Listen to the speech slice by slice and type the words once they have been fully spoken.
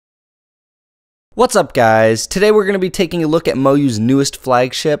What's up guys? Today we're going to be taking a look at MoYu's newest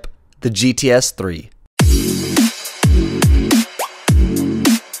flagship, the GTS3.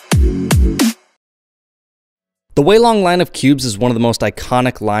 The WeiLong line of cubes is one of the most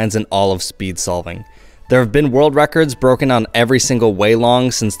iconic lines in all of speed solving. There have been world records broken on every single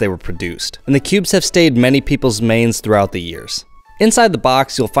WeiLong since they were produced, and the cubes have stayed many people's mains throughout the years. Inside the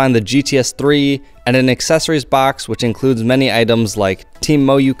box, you'll find the GTS3 and an accessories box which includes many items like Team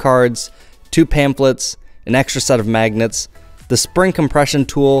MoYu cards, 2 pamphlets, an extra set of magnets, the spring compression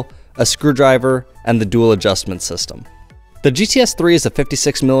tool, a screwdriver, and the dual adjustment system. The GTS3 is a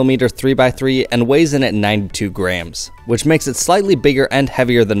 56mm 3x3 and weighs in at 92 grams, which makes it slightly bigger and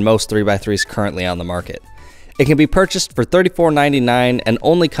heavier than most 3x3s currently on the market. It can be purchased for $34.99 and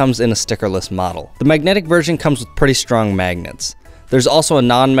only comes in a stickerless model. The magnetic version comes with pretty strong magnets. There's also a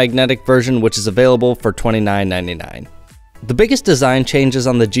non-magnetic version which is available for $29.99. The biggest design changes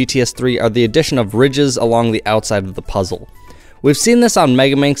on the GTS3 are the addition of ridges along the outside of the puzzle. We've seen this on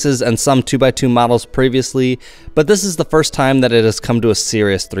Megaminx's and some 2x2 models previously, but this is the first time that it has come to a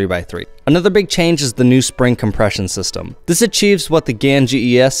serious 3x3. Another big change is the new spring compression system. This achieves what the GAN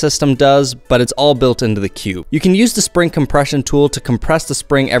GES system does, but it's all built into the cube. You can use the spring compression tool to compress the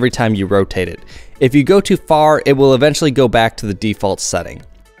spring every time you rotate it. If you go too far, it will eventually go back to the default setting.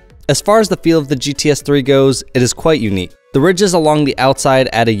 As far as the feel of the GTS3 goes, it is quite unique. The ridges along the outside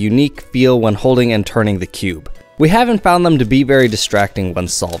add a unique feel when holding and turning the cube. We haven't found them to be very distracting when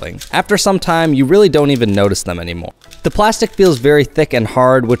solving. After some time, you really don't even notice them anymore. The plastic feels very thick and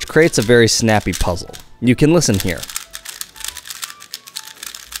hard, which creates a very snappy puzzle. You can listen here.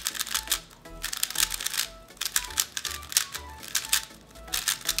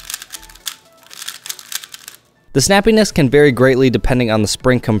 The snappiness can vary greatly depending on the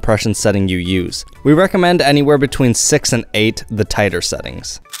spring compression setting you use. We recommend anywhere between 6 and 8, the tighter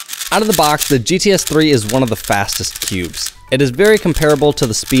settings. Out of the box, the GTS3 is one of the fastest cubes. It is very comparable to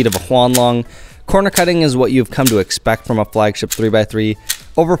the speed of a Huanlong. Corner cutting is what you've come to expect from a flagship 3x3,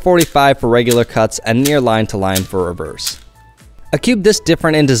 over 45 for regular cuts, and near line to line for reverse. A cube this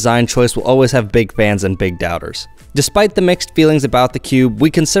different in design choice will always have big fans and big doubters. Despite the mixed feelings about the cube,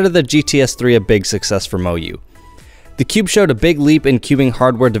 we consider the GTS3 a big success for MoYu. The cube showed a big leap in cubing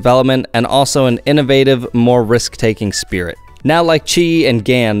hardware development and also an innovative, more risk-taking spirit. Now, like Qi and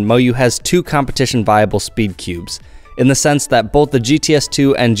GAN, MoYu has 2 competition-viable speed cubes, in the sense that both the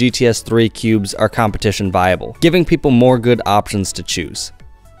GTS2 and GTS3 cubes are competition-viable, giving people more good options to choose.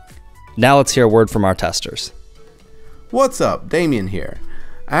 Now let's hear a word from our testers. What's up, Damien here.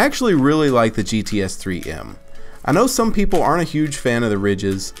 I actually really like the GTS3 M. I know some people aren't a huge fan of the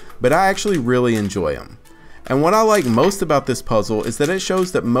ridges, but I actually really enjoy them. And what I like most about this puzzle is that it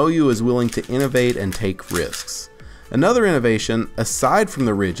shows that MoYu is willing to innovate and take risks. Another innovation, aside from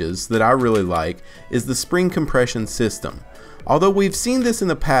the ridges, that I really like is the spring compression system. Although we've seen this in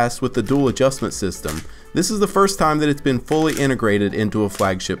the past with the dual adjustment system, this is the first time that it's been fully integrated into a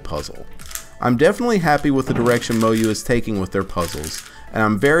flagship puzzle. I'm definitely happy with the direction MoYu is taking with their puzzles, and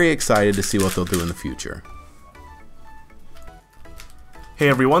I'm very excited to see what they'll do in the future. Hey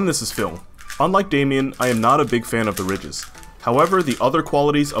everyone, this is Phil. Unlike Damien, I am not a big fan of the ridges. However, the other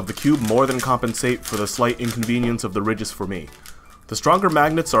qualities of the cube more than compensate for the slight inconvenience of the ridges for me. The stronger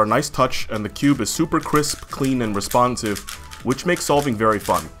magnets are a nice touch, and the cube is super crisp, clean, and responsive, which makes solving very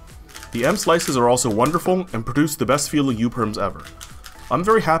fun. The M slices are also wonderful and produce the best feeling U-perms ever. I'm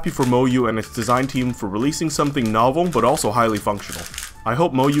very happy for MoYu and its design team for releasing something novel but also highly functional. I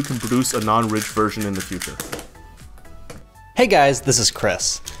hope MoYu can produce a non-ridge version in the future. Hey guys, this is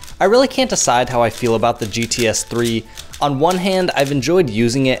Chris. I really can't decide how I feel about the GTS3. On one hand, I've enjoyed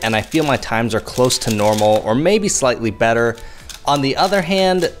using it and I feel my times are close to normal or maybe slightly better. On the other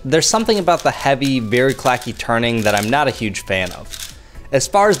hand, there's something about the heavy, very clacky turning that I'm not a huge fan of. As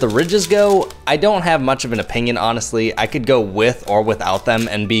far as the ridges go, I don't have much of an opinion honestly. I could go with or without them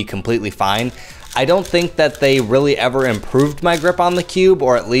and be completely fine. I don't think that they really ever improved my grip on the cube,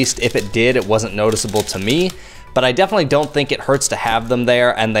 or at least if it did, it wasn't noticeable to me. But I definitely don't think it hurts to have them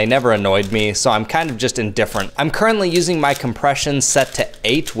there, and they never annoyed me, so I'm kind of just indifferent. I'm currently using my compression set to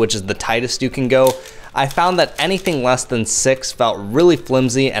 8, which is the tightest you can go. I found that anything less than 6 felt really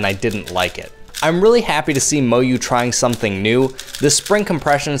flimsy and I didn't like it. I'm really happy to see MoYu trying something new. This spring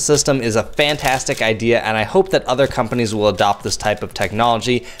compression system is a fantastic idea, and I hope that other companies will adopt this type of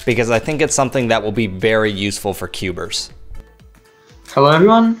technology because I think it's something that will be very useful for cubers. Hello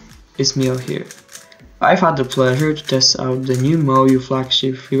everyone, it's Michał here. I've had the pleasure to test out the new MoYu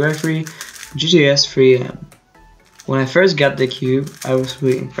flagship 3x3 GTS3 M. When I first got the cube, I was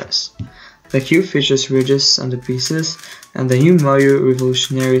really impressed. The cube features ridges on the pieces and the new MoYu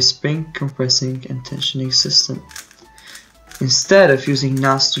revolutionary spring compressing and tensioning system. Instead of using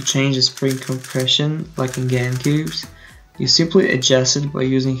nuts to change the spring compression like in GAN cubes, you simply adjust it by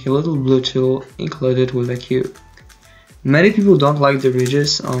using a little blue tool included with the cube. Many people don't like the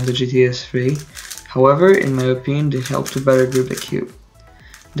ridges on the GTS3, however, in my opinion they help to better grip the cube.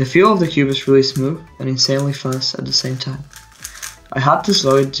 The feel of the cube is really smooth and insanely fast at the same time. I had to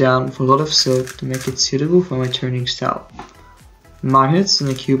slow it down with a lot of silk to make it suitable for my turning style. Magnets in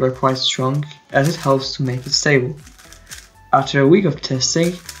the cube are quite strong as it helps to make it stable. After a week of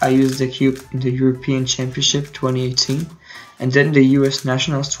testing, I used the cube in the European Championship 2018 and then the US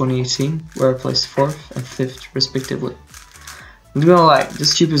Nationals 2018 where I placed 4th and 5th respectively. Not gonna lie,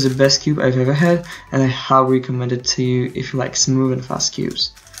 this cube is the best cube I've ever had and I highly recommend it to you if you like smooth and fast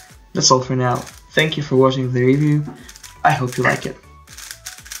cubes. That's all for now. Thank you for watching the review. I hope you like it.